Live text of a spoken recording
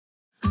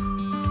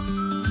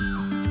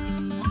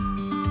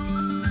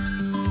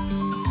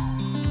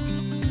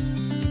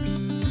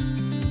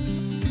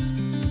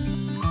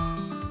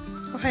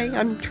Hey,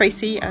 I'm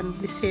Tracey and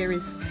this here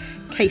is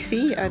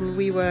Casey, and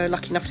we were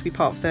lucky enough to be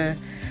part of the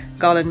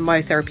Galen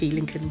Myotherapy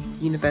Lincoln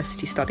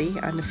University study,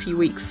 and a few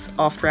weeks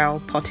after our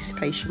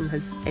participation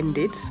has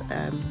ended,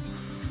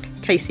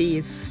 Casey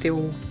is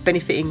still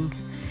benefiting,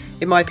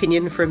 in my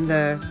opinion, from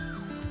the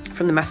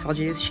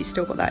massages. She's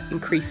still got that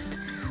increased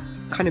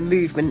kind of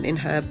movement in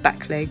her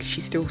back leg.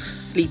 She's still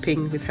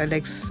sleeping with her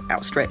legs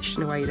outstretched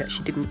in a way that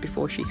she didn't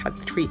before she had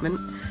the treatment.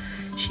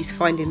 She's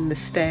finding the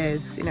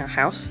stairs in our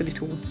house a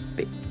little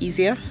bit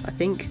easier, I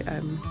think.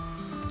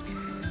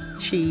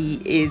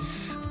 She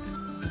is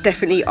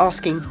definitely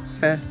asking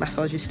for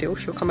massages still.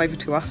 She'll come over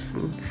to us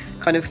and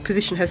kind of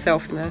position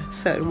herself in a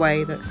certain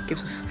way that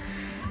gives us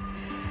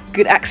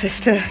good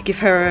access to give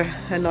her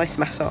a nice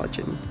massage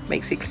and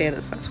makes it clear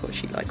that that's what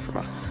she'd like from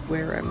us.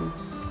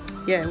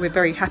 We're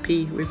very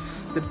happy with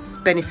the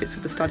benefits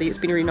of the study. It's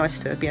been really nice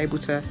to be able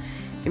to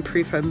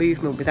improve her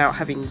movement without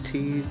having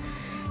to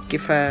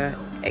give her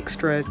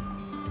extra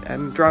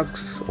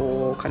drugs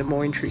or kind of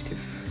more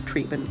intrusive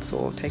treatments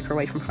or take her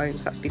away from home.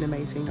 So that's been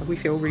amazing. We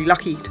feel really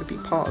lucky to be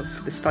part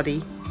of the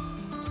study,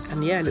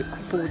 and look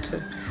forward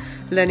to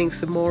learning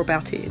some more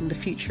about it in the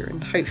future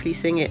and hopefully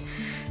seeing it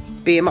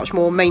be a much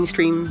more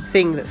mainstream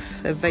thing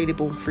that's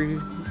available through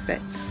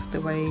vets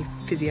the way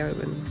physio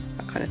and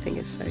that kind of thing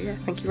is. So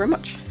thank you very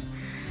much.